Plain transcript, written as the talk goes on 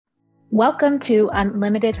Welcome to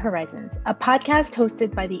Unlimited Horizons, a podcast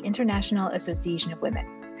hosted by the International Association of Women.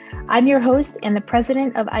 I'm your host and the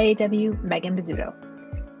president of IAW, Megan Bizzuto.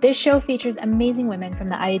 This show features amazing women from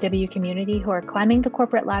the IAW community who are climbing the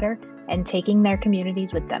corporate ladder and taking their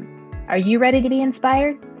communities with them. Are you ready to be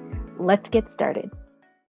inspired? Let's get started.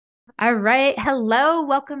 All right. Hello.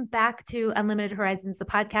 Welcome back to Unlimited Horizons, the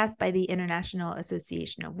podcast by the International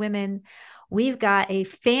Association of Women. We've got a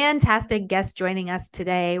fantastic guest joining us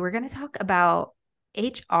today. We're going to talk about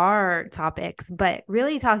HR topics, but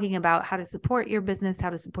really talking about how to support your business, how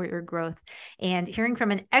to support your growth, and hearing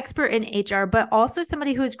from an expert in HR, but also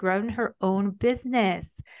somebody who has grown her own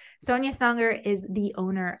business. Sonia Songer is the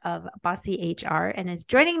owner of Bossy HR and is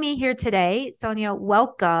joining me here today. Sonia,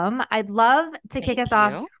 welcome. I'd love to kick us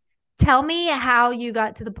off. Tell me how you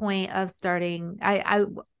got to the point of starting.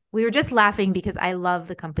 We were just laughing because I love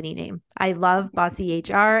the company name. I love Bossy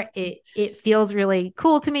HR. It feels really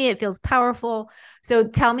cool to me. It feels powerful. So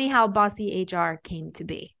tell me how Bossy HR came to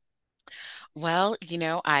be. Well,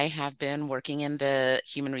 I have been working in the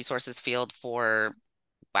human resources field for,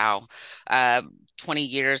 wow, 20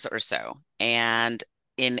 years or so. And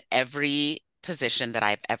in every position that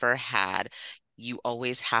I've ever had, you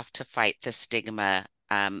always have to fight the stigma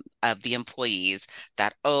of the employees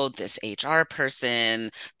that, oh, this HR person,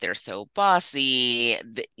 they're so bossy,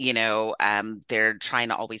 they're trying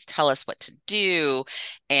to always tell us what to do.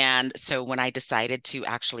 And so when I decided to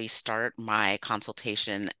actually start my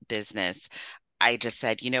consultation business, I just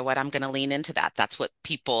said, you know what, I'm going to lean into that. That's what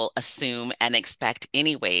people assume and expect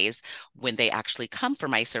anyways when they actually come for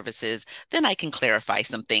my services. Then I can clarify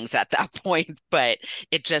some things at that point. But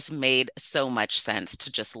it just made so much sense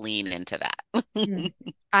to just lean into that.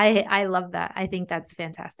 I love that. I think that's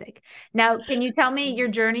fantastic. Now, can you tell me your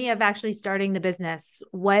journey of actually starting the business?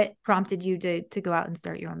 What prompted you to go out and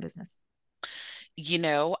start your own business?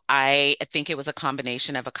 I think it was a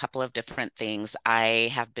combination of a couple of different things.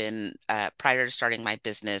 I have been, prior to starting my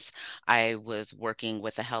business, I was working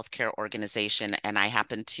with a healthcare organization, and I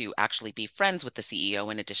happened to actually be friends with the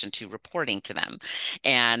CEO in addition to reporting to them.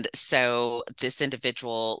 And so this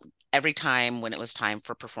individual, every time when it was time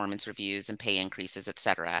for performance reviews and pay increases, et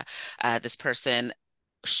cetera, this person,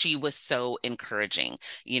 she was so encouraging.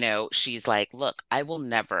 She's like, look, I will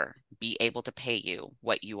never be able to pay you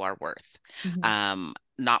what you are worth.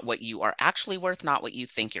 Not what you are actually worth, not what you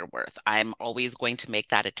think you're worth. I'm always going to make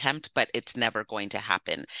that attempt, but it's never going to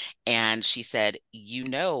happen. And she said,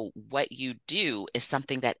 what you do is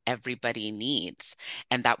something that everybody needs.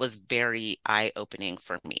 And that was very eye-opening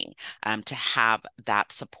for me, to have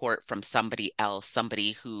that support from somebody else,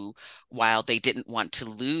 somebody who, while they didn't want to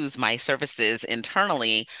lose my services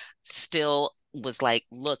internally, still was like,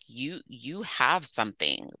 look, you have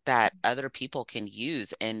something that other people can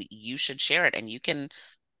use, and you should share it, and you can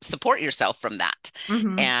support yourself from that.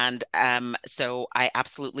 And so I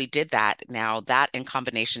absolutely did that. Now that in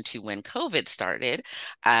combination to when COVID started,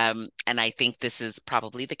 and I think this is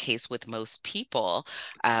probably the case with most people,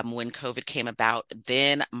 when COVID came about,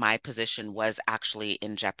 then my position was actually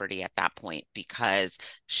in jeopardy at that point because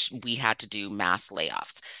we had to do mass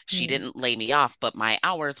layoffs. She didn't lay me off, but my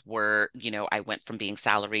hours were, I went from being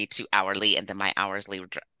salary to hourly, and then my hours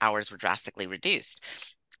were drastically reduced.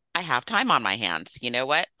 I have time on my hands. You know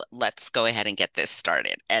what? Let's go ahead and get this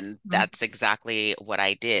started. And that's exactly what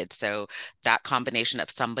I did. So that combination of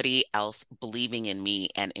somebody else believing in me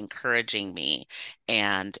and encouraging me,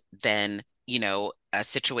 and then, a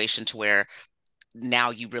situation to where now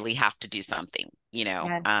you really have to do something, Yeah.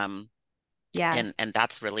 And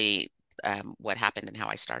that's really what happened and how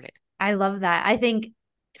I started. I love that. I think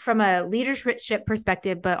from a leadership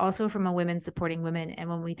perspective, but also from a women supporting women. And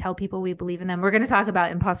when we tell people we believe in them, we're going to talk about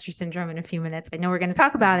imposter syndrome in a few minutes. I know we're going to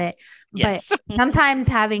talk about it, Yes. But sometimes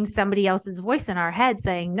having somebody else's voice in our head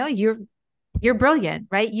saying, no, you're brilliant,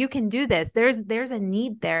 right? You can do this. There's a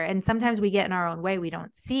need there. And sometimes we get in our own way. We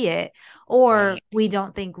don't see it, or we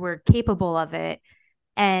don't think we're capable of it.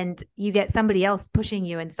 And you get somebody else pushing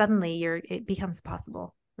you, and suddenly it becomes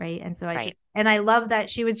possible. Right. And so I love that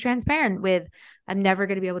she was transparent with, I'm never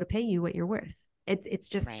going to be able to pay you what you're worth. It's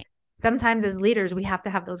just sometimes as leaders, we have to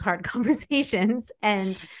have those hard conversations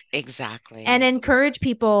and encourage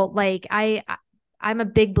people. Like I'm a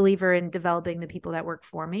big believer in developing the people that work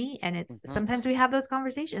for me. And it's sometimes we have those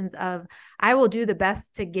conversations of, I will do the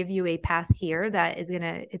best to give you a path here that is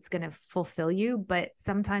it's going to fulfill you, but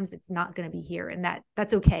sometimes it's not going to be here. And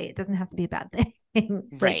that's okay. It doesn't have to be a bad thing.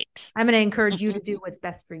 Right. I'm going to encourage you to do what's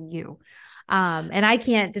best for you. And I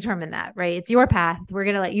can't determine that, right? It's your path. We're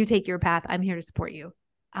going to let you take your path. I'm here to support you.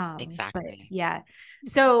 Exactly. But yeah.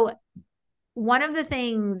 So one of the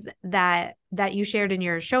things that you shared in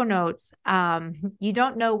your show notes, you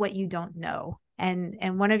don't know what you don't know.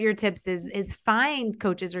 And one of your tips is find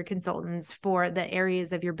coaches or consultants for the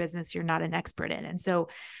areas of your business you're not an expert in. And so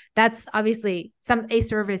that's obviously a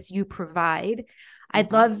service you provide.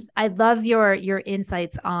 I'd love your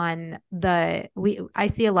insights on I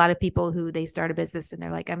see a lot of people who they start a business and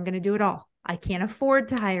they're like, I'm going to do it all. I can't afford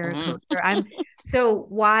to hire a coach, or so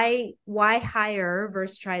why hire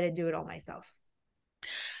versus try to do it all myself?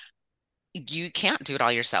 You can't do it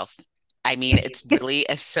all yourself. I mean, it's really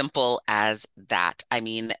as simple as that. I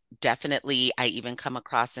mean, definitely, I even come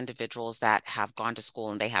across individuals that have gone to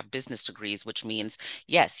school and they have business degrees, which means,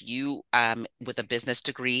 yes, you, with a business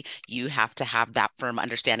degree, you have to have that firm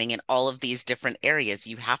understanding in all of these different areas.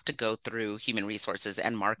 You have to go through human resources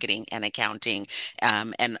and marketing and accounting,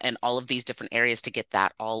 and all of these different areas to get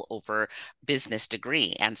that all over business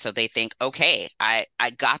degree. And so they think, okay, I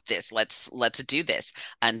got this. Let's do this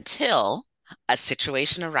until a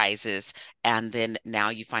situation arises, and then now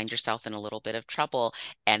you find yourself in a little bit of trouble,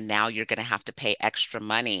 and now you're going to have to pay extra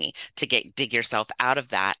money to dig yourself out of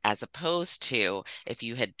that, as opposed to if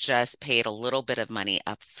you had just paid a little bit of money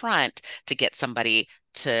up front to get somebody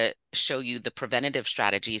to show you the preventative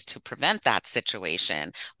strategies to prevent that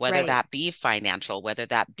situation, whether Right. that be financial, whether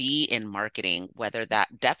that be in marketing, whether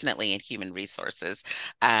that definitely in human resources.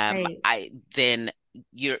 Right. I then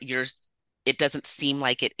you're it doesn't seem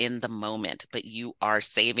like it in the moment, but you are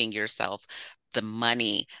saving yourself the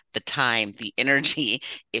money, the time, the energy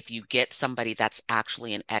if you get somebody that's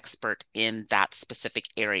actually an expert in that specific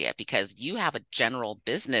area, because you have a general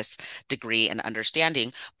business degree and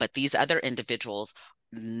understanding, but these other individuals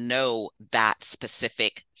know that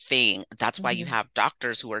specific thing. That's why you Mhm. have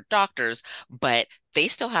doctors who are doctors, but they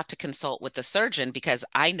still have to consult with the surgeon because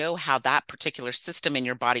I know how that particular system in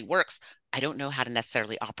your body works. I don't know how to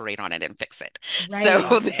necessarily operate on it and fix it. So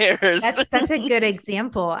Right. there's That's such a good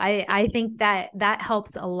example. I think that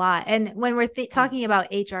helps a lot. And when we're talking about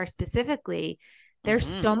HR specifically, there's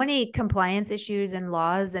so Mhm. many compliance issues and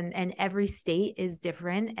laws, and every state is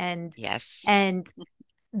different. Yes. And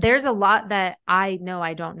there's a lot that I know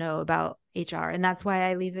I don't know about HR, and that's why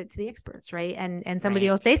I leave it to the experts, right? And somebody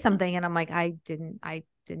Right. will say something and I'm like, I didn't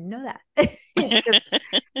know that. It's just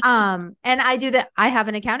and I do that. I have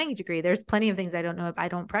an accounting degree. There's plenty of things I don't know if I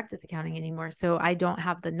don't practice accounting anymore. So I don't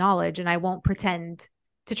have the knowledge, and I won't pretend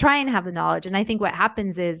to try and have the knowledge. And I think what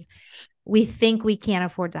happens is we think we can't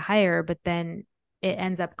afford to hire, but then it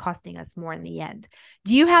ends up costing us more in the end.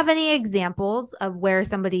 Do you have any Yes. examples of where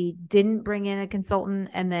somebody didn't bring in a consultant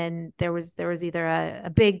and then there was either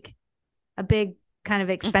a big kind of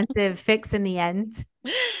expensive fix in the end?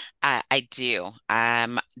 I do.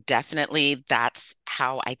 Definitely that's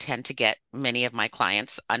how I tend to get many of my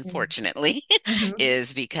clients, unfortunately, Mm-hmm.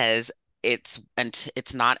 is because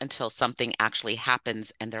it's not until something actually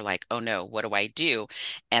happens and they're like, oh no, what do I do?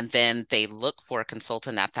 And then they look for a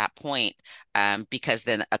consultant at that point, because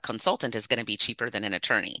then a consultant is going to be cheaper than an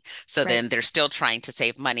attorney. So Right. then they're still trying to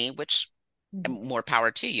save money, which Mm-hmm. more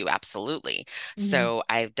power to you, absolutely. Mm-hmm. So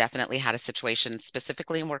I've definitely had a situation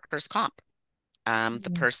specifically in workers' comp.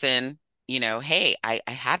 The person, hey, I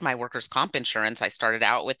had my workers' comp insurance. I started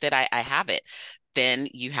out with it. I have it. Then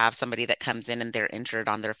you have somebody that comes in and they're injured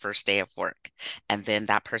on their first day of work. And then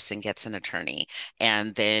that person gets an attorney.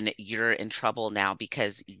 And then you're in trouble now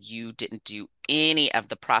because you didn't do any of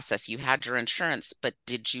the process. You had your insurance, but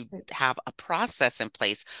did you Right. have a process in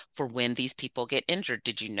place for when these people get injured?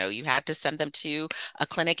 Did you know you had to send them to a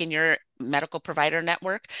clinic in your medical provider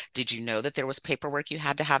network? Did you know that there was paperwork you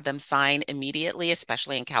had to have them sign immediately,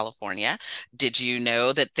 especially in California? Did you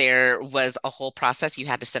know that there was a whole process you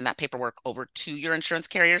had to send that paperwork over to your insurance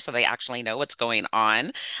carrier so they actually know what's going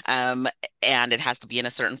on? Um, and it has to be in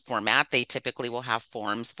a certain format. They typically will have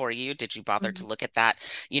forms for you. Did you bother to Mhm. look at that,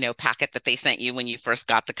 packet that they sent you when you first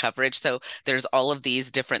got the coverage? So there's all of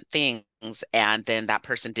these different things. And then that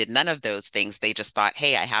person did none of those things. They just thought,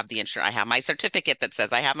 hey, I have the insurance, I have my certificate that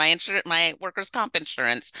says I have my insurance, my workers' comp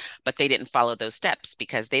insurance, but they didn't follow those steps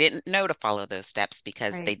because they didn't know to follow those steps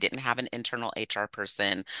because they Right. didn't have an internal HR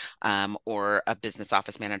person, or a business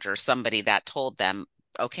office manager, somebody that told them,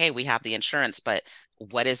 okay, we have the insurance, but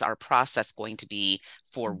what is our process going to be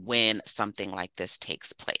for when something like this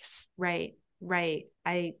takes place? Right. Right.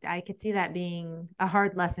 I could see that being a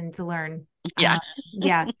hard lesson to learn. Yeah.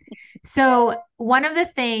 Yeah. So one of the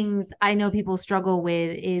things I know people struggle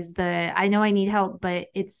with is I know I need help, but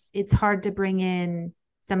it's hard to bring in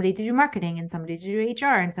somebody to do marketing and somebody to do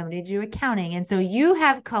HR and somebody to do accounting. And so you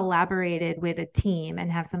have collaborated with a team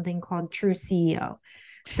and have something called True CEO.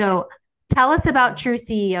 So tell us about True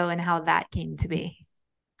CEO and how that came to be.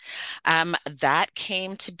 That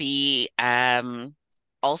came to be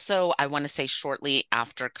also, I want to say shortly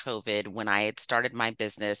after COVID, when I had started my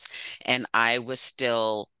business and I was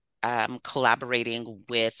still collaborating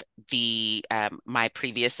with the my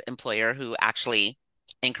previous employer who actually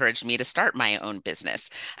encouraged me to start my own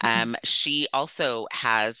business. She also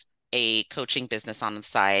has a coaching business on the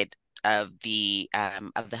side of the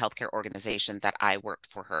healthcare organization that I worked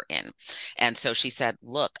for her in. And so she said,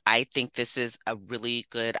 "Look, I think this is a really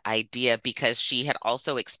good idea," because she had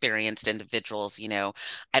also experienced individuals,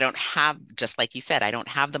 I don't have, just like you said, I don't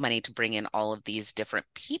have the money to bring in all of these different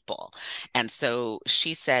people. And so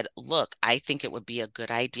she said, "Look, I think it would be a good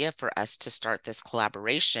idea for us to start this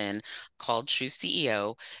collaboration called True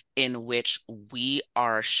CEO, in which we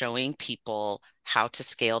are showing people how to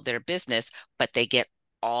scale their business, but they get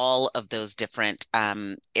all of those different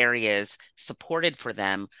areas supported for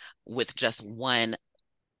them with just one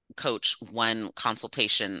coach, one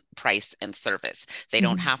consultation price and service. They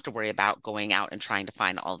don't Mhm. have to worry about going out and trying to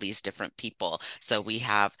find all these different people. So we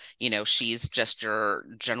have, she's just your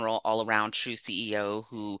general all around true CEO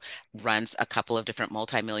who runs a couple of different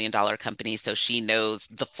multi-million dollar companies. So she knows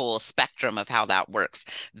the full spectrum of how that works.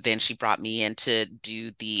 Then she brought me in to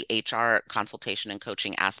do the HR consultation and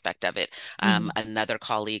coaching aspect of it. Mhm. Another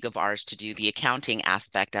colleague of ours to do the accounting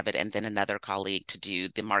aspect of it, and then another colleague to do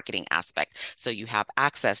the marketing aspect. So you have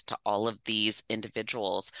access to all of these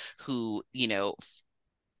individuals who,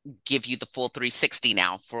 give you the full 360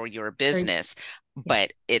 now for your Great. business, Yeah.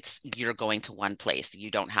 but you're going to one place. You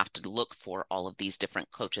don't have to look for all of these different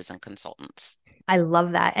coaches and consultants. I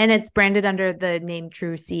love that. And it's branded under the name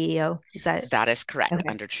True CEO. Is that That is correct, okay?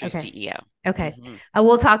 under True Okay. CEO. Okay. Mhm.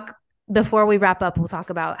 We'll talk before we wrap up. We'll talk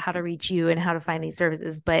about how to reach you and how to find these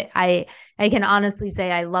services. But I can honestly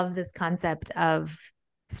say I love this concept of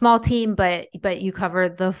small team, but you cover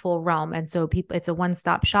the full realm. And so people, it's a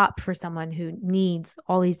one-stop shop for someone who needs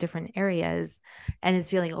all these different areas and is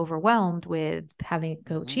feeling overwhelmed with having a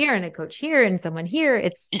coach Mhm. here and a coach here and someone here.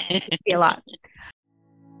 It can be a lot.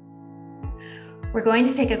 We're going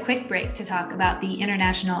to take a quick break to talk about the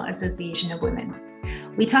International Association of Women.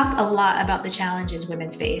 We talk a lot about the challenges women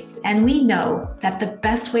face, and we know that the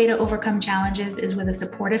best way to overcome challenges is with a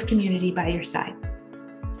supportive community by your side.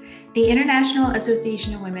 The International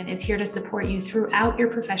Association of Women is here to support you throughout your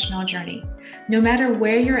professional journey. No matter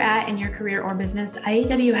where you're at in your career or business,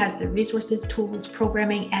 IAW has the resources, tools,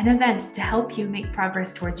 programming, and events to help you make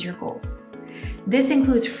progress towards your goals. This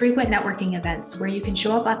includes frequent networking events where you can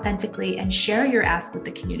show up authentically and share your ask with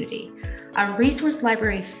the community, a resource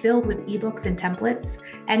library filled with ebooks and templates,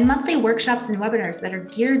 and monthly workshops and webinars that are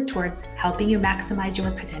geared towards helping you maximize your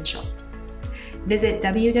potential. Visit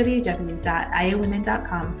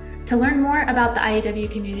www.iawomen.com to learn more about the IAW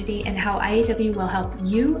community and how IAW will help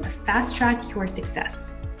you fast track your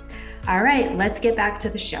success. All right, let's get back to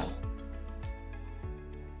the show.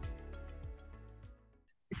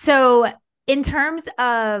 So, in terms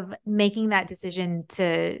of making that decision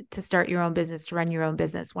to start your own business, to run your own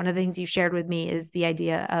business, one of the things you shared with me is the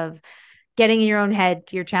idea of getting in your own head,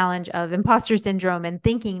 your challenge of imposter syndrome and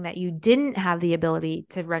thinking that you didn't have the ability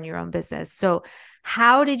to run your own business. So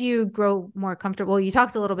how did you grow more comfortable? You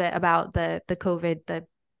talked a little bit about the COVID,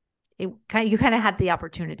 you kind of had the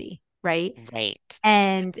opportunity, right? Right.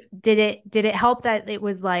 And did it help that it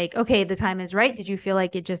was like, okay, the time is right? Did you feel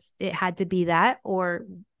like it had to be that? Or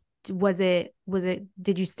was it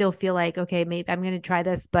did you still feel like, okay, maybe I'm going to try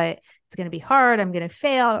this, but it's going to be hard, I'm going to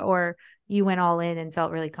fail? Or you went all in and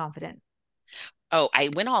felt really confident? Oh, I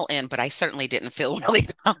went all in, but I certainly didn't feel really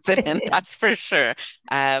confident, that's for sure.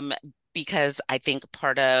 Um, because I think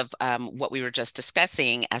part of what we were just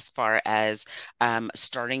discussing as far as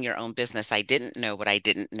starting your own business, I didn't know what I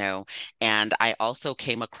didn't know. And I also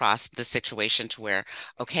came across the situation to where,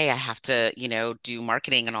 okay, I have to, do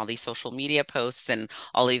marketing and all these social media posts and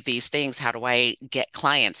all of these things. How do I get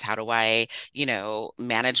clients? How do I,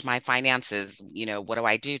 manage my finances? What do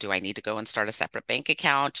I do? Do I need to go and start a separate bank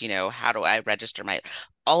account? How do I register my,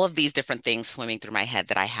 all of these different things swimming through my head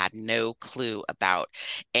that I had no clue about.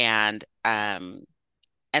 And and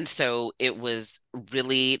so it was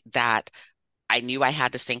really that I knew I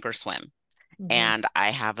had to sink or swim. Mhm. And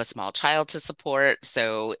I have a small child to support.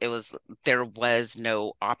 So there was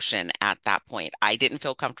no option at that point. I didn't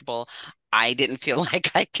feel comfortable. I didn't feel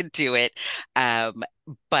like I could do it. Um,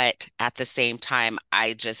 but at the same time,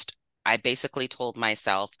 I basically told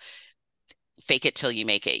myself, fake it till you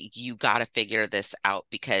make it. You got to figure this out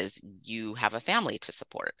because you have a family to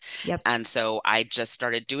support. Yep. And so I just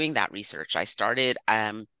started doing that research. I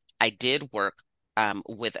did work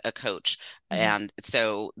with a coach. Mhm. And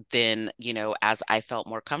so then, as I felt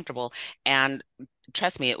more comfortable, and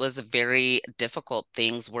trust me, it was a very difficult.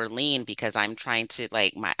 Things were lean because I'm trying to,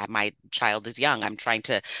 like, my child is young. I'm trying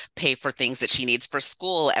to pay for things that she needs for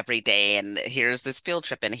school every day. And here's this field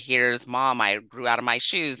trip, and here's mom, I grew out of my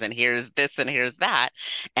shoes, and here's this and here's that.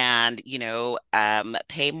 And,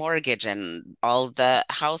 pay mortgage and all the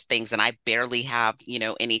house things. And I barely have,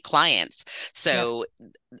 any clients. Yep. So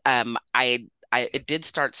I it did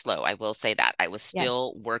start slow. I will say that. I was Yeah.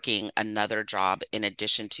 still working another job in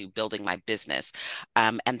addition to building my business.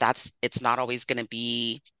 And it's not always going to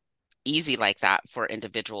be easy like that for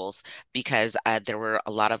individuals because there were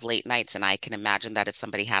a lot of late nights. And I can imagine that if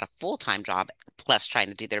somebody had a full-time job plus trying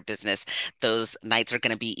to do their business, those nights are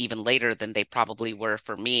going to be even later than they probably were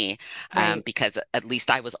for me, Right. because at least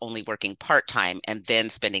I was only working part-time and then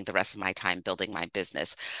spending the rest of my time building my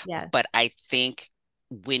business. Yeah. But I think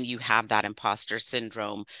when you have that imposter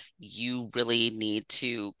syndrome, you really need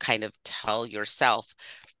to kind of tell yourself,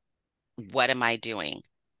 what am I doing?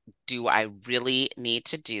 Do I really need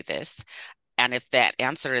to do this? And if that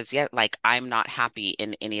answer is yes, like I'm not happy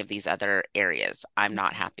in any of these other areas, I'm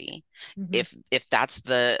not happy. Mm-hmm. If that's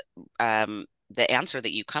the answer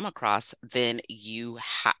that you come across, then you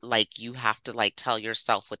have to like tell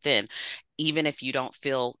yourself within, even if you don't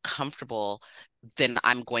feel comfortable, then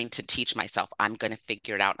I'm going to teach myself. I'm going to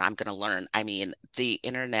figure it out and I'm going to learn. I mean, the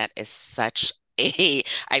internet is such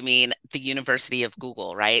I mean, the University of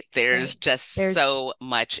Google, right? There's Right. just There's, so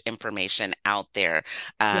much information out there.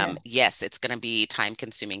 yeah. Yes, it's going to be time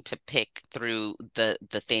consuming to pick through the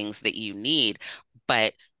things that you need,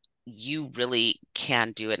 but you really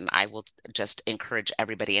can do it. And I will just encourage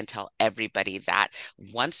everybody and tell everybody that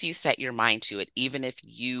once you set your mind to it, even if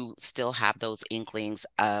you still have those inklings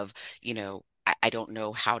of, I don't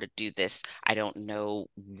know how to do this, I don't know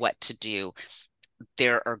what to do,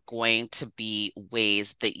 there are going to be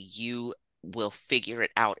ways that you will figure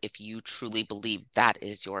it out if you truly believe that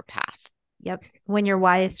is your path. Yep. When your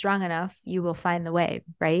why is strong enough, you will find the way,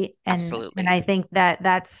 right? And Absolutely. I think that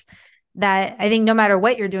I think no matter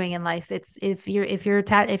what you're doing in life, it's if you're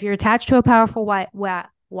attached to a powerful why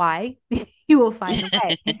you will find the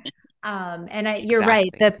way. You're right.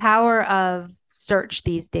 Exactly. The power of search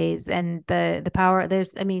these days and the power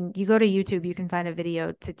I mean, you go to YouTube, you can find a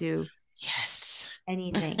video to do Yes.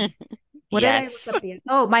 anything. What did I look Yes. up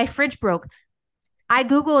Oh, my fridge broke. I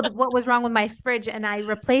Googled what was wrong with my fridge and I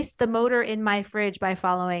replaced the motor in my fridge by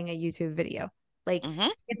following a YouTube video. Like, Hmm.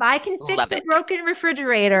 if I can fix Love a it. broken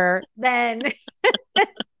refrigerator, then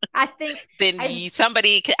I think Then I,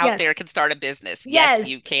 somebody out yes, there can start a business. Yes, yes,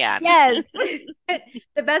 you can. yes.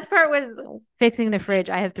 The best part was fixing the fridge.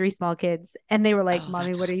 I have 3 small kids and they were like, Oh, Mommy,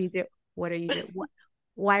 that's what are awesome. you doing? What are you doing?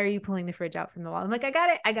 Why are you pulling the fridge out from the wall? I'm like, I got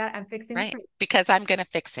it. I'm fixing the Right. fridge. Because I'm going to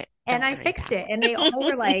fix it. And Don't I worry fixed about it. And they all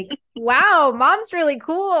were it. like, wow, mom's really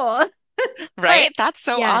cool. But Right? That's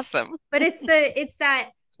so yeah, awesome. but it's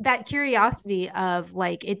that curiosity of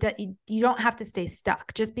like you don't have to stay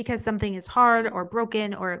stuck just because something is hard or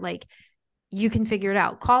broken or like you can figure it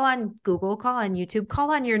out. Call on Google, call on YouTube,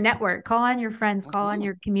 call on your network, call on your friends, call on Hmm.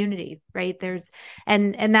 your community, right?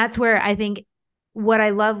 And that's where I think what I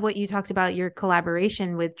love what you talked about your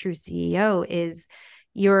collaboration with True CEO is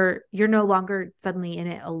you're no longer suddenly in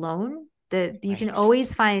it alone. That you can Right.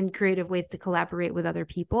 always find creative ways to collaborate with other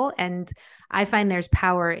people, and I find there's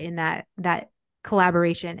power in that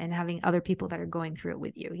collaboration and having other people that are going through it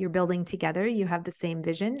with you. You're building together, you have the same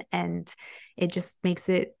vision, and it just makes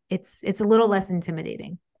it's a little less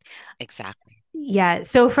intimidating. Exactly. Yeah.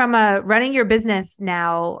 So from a running your business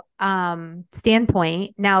now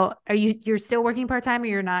standpoint, now you're still working part-time or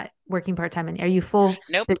you're not working part-time? And are you full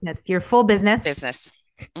Nope. business? You're full business. Business.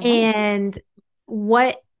 Hmm. And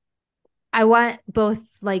what I want both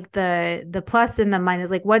like the plus and the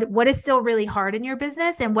minus, like what is still really hard in your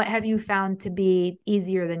business and what have you found to be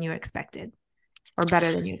easier than you expected or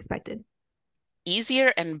better than you expected?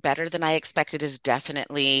 Easier and better than I expected is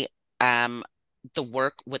definitely um, the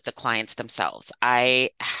work with the clients themselves. I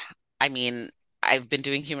mean, I've been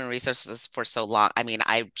doing human resources for so long. I mean,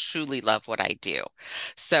 I truly love what I do.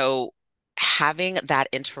 So having that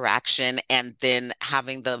interaction and then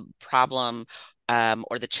having the problem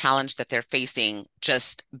or the challenge that they're facing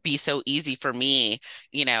just be so easy for me,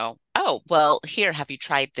 oh, well, here, have you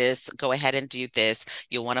tried this? Go ahead and do this.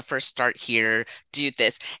 You'll want to first start here, do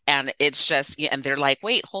this. And it's just, yeah, and they're like,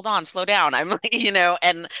 wait, hold on, slow down. I'm like,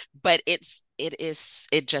 but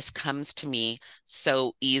it just comes to me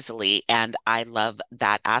so easily. And I love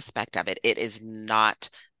that aspect of it. It is not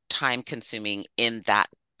time consuming in that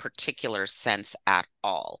particular sense at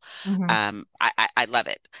all. Mm-hmm. I love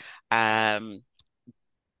it. Um,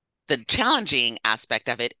 the challenging aspect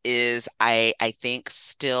of it is I think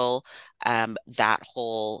still that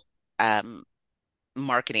whole um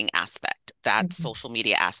marketing aspect, that Mhm. social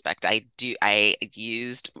media aspect. I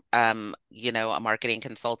used a marketing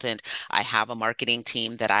consultant. I have a marketing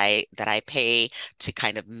team that I pay to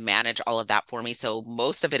kind of manage all of that for me. So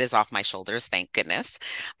most of it is off my shoulders, thank goodness.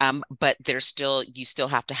 But you still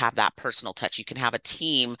have to have that personal touch. You can have a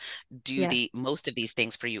team do Yeah. the most of these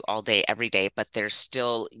things for you all day, every day, but there's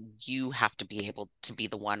still you have to be able to be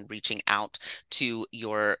the one reaching out to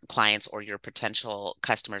your clients or your potential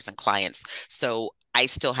customers and clients. So I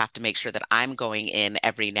still have to make sure that I'm going in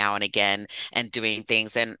every now and again and doing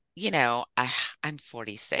things. And, I'm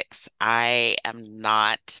 46. I am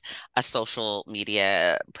not a social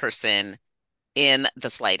media person in the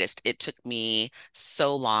slightest. It took me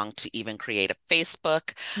so long to even create a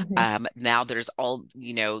Facebook. Mhm. Now there's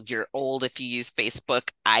you're old if you use Facebook.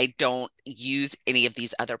 I don't use any of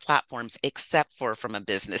these other platforms except for from a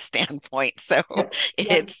business standpoint. So Yep.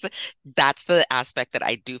 Yep. it's that's the aspect that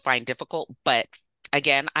I do find difficult. But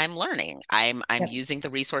again, I'm learning. I'm Yep. using the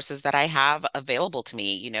resources that I have available to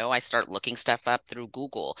me. I start looking stuff up through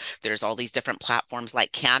Google. There's all these different platforms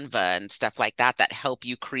like Canva and stuff like that that help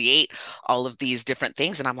you create all of these different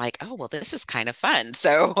things. And I'm like, oh, well, this is kind of fun.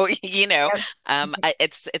 So, Yep.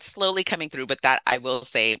 it's slowly coming through, but that I will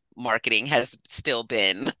say marketing has still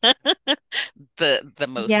been the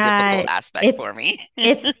most difficult Yeah, aspect for it's me.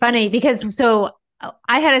 it's funny because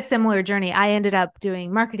I had a similar journey. I ended up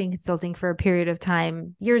doing marketing consulting for a period of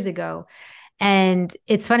time years ago. And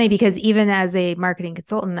it's funny because even as a marketing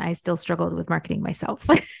consultant, I still struggled with marketing myself.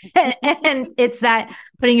 And it's that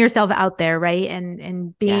putting yourself out there, right?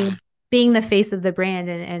 And Yeah. being the face of the brand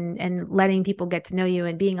and letting people get to know you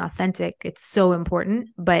and being authentic. It's so important,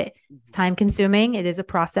 but it's time consuming. It is a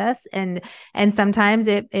process. And sometimes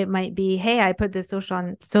it might be, hey, I put this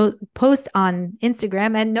post on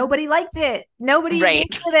Instagram and nobody liked it. Nobody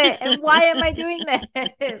engaged Right. with it. And why am I doing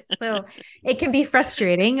this? So it can be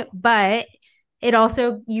frustrating, but it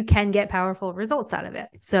also you can get powerful results out of it.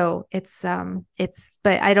 So it's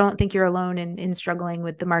but I don't think you're alone in struggling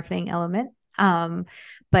with the marketing element.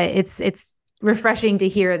 But it's refreshing to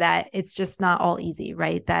hear that it's just not all easy,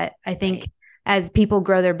 right? That I think Right. as people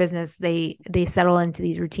grow their business, they settle into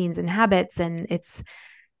these routines and habits, and it's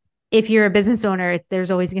if you're a business owner,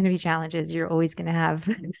 there's always going to be challenges. You're always going to have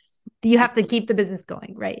you have to keep the business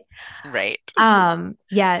going, right? Right.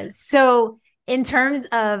 Yeah. So in terms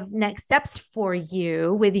of next steps for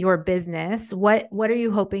you with your business, what are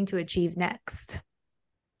you hoping to achieve next?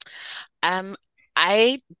 Um,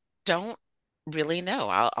 I don't really know.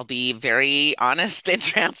 I'll be very honest and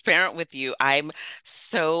transparent with you. I'm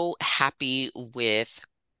so happy with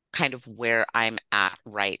kind of where I'm at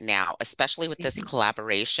right now, especially with this Amazing.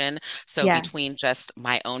 collaboration. So Yeah. between just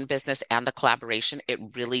my own business and the collaboration, it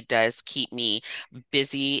really does keep me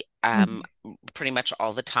busy Mhm. pretty much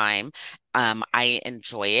all the time. I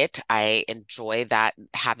enjoy it. I enjoy that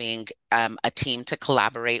having a team to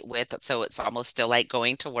collaborate with. So it's almost still like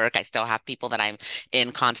going to work. I still have people that I'm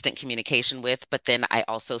in constant communication with, but then I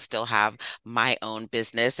also still have my own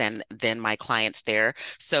business and then my clients there.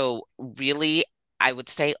 So really, I would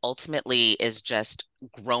say ultimately is just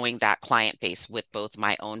growing that client base with both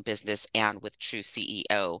my own business and with True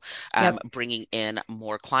CEO, Yep. bringing in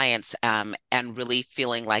more clients, and really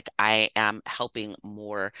feeling like I am helping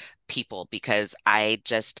more people because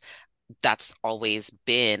that's always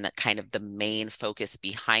been kind of the main focus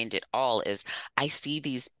behind it all is I see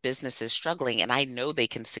these businesses struggling and I know they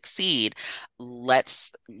can succeed.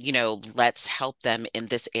 Let's help them in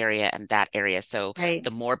this area and that area. So Right.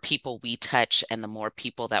 the more people we touch and the more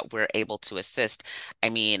people that we're able to assist, I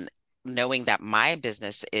mean, knowing that my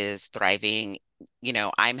business is thriving,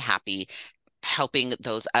 I'm happy. Helping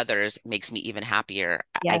those others makes me even happier.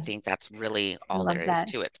 I Yes. think that's really I all there love is that.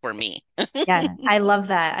 to it for me. Yeah, I love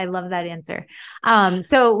that. I love that answer.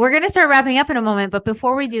 So we're going to start wrapping up in a moment, but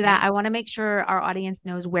before we do that, Okay. I want to make sure our audience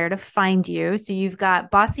knows where to find you. So you've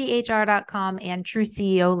got bossyhr.com and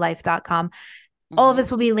trueCEOlife.com. All of Hmm.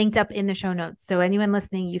 this will be linked up in the show notes. So anyone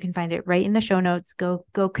listening, you can find it right in the show notes. Go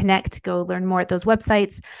connect, go learn more at those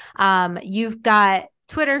websites. You've got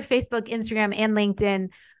Twitter, Facebook, Instagram, and LinkedIn.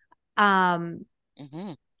 Um,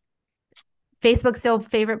 Hmm. Facebook still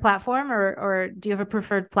favorite platform, or do you have a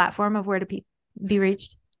preferred platform of where to be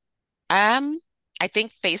reached? Um, I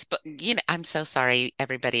think Facebook, I'm so sorry,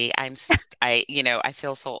 everybody. I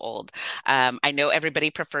feel so old. I know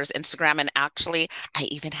everybody prefers Instagram, and actually, I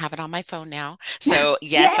even have it on my phone now. So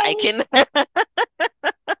yes, I Yay! can.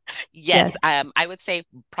 Yes. Yes, I would say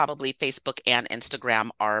probably Facebook and Instagram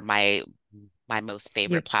are my my most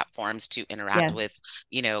favorite platforms to interact Yeah. with,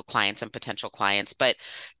 clients and potential clients. But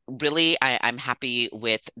really, I'm happy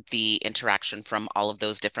with the interaction from all of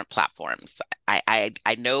those different platforms. I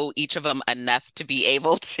know each of them enough to be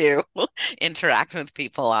able to interact with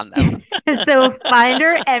people on them. So find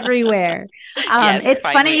her everywhere. Yes, It's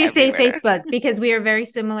find funny me you say everywhere. Facebook because we are very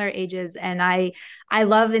similar ages, and I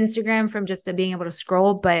love Instagram from just being able to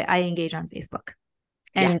scroll, but I engage on Facebook.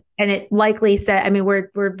 Yeah. And it likely said, I mean,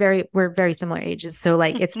 we're very similar ages. So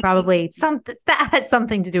like, it's probably something that has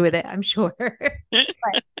something to do with it, I'm sure. But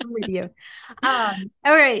I'm with you. All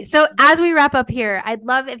right. So as we wrap up here, I'd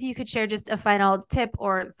love if you could share just a final tip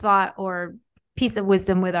or thought or piece of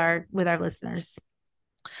wisdom with our listeners.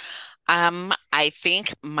 I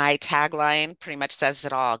think my tagline pretty much says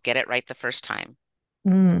it all. Get it right the first time.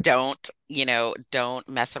 Mm. Don't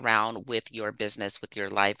mess around with your business, with your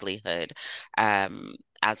livelihood.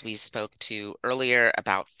 As we spoke to earlier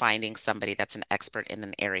about finding somebody that's an expert in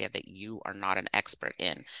an area that you are not an expert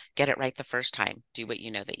in. Get it right the first time. Do what you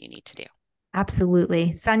know that you need to do.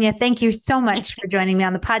 Absolutely. Sonia, thank you so much for joining me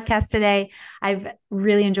on the podcast today. I've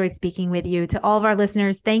really enjoyed speaking with you. To all of our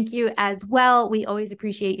listeners, thank you as well. We always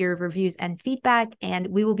appreciate your reviews and feedback, and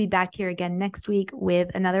we will be back here again next week with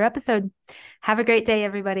another episode. Have a great day,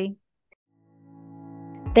 everybody.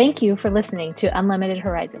 Thank you for listening to Unlimited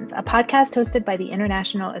Horizons, a podcast hosted by the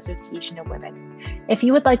International Association of Women. If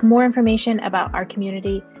you would like more information about our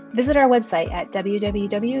community, visit our website at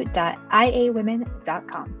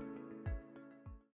www.iawomen.com.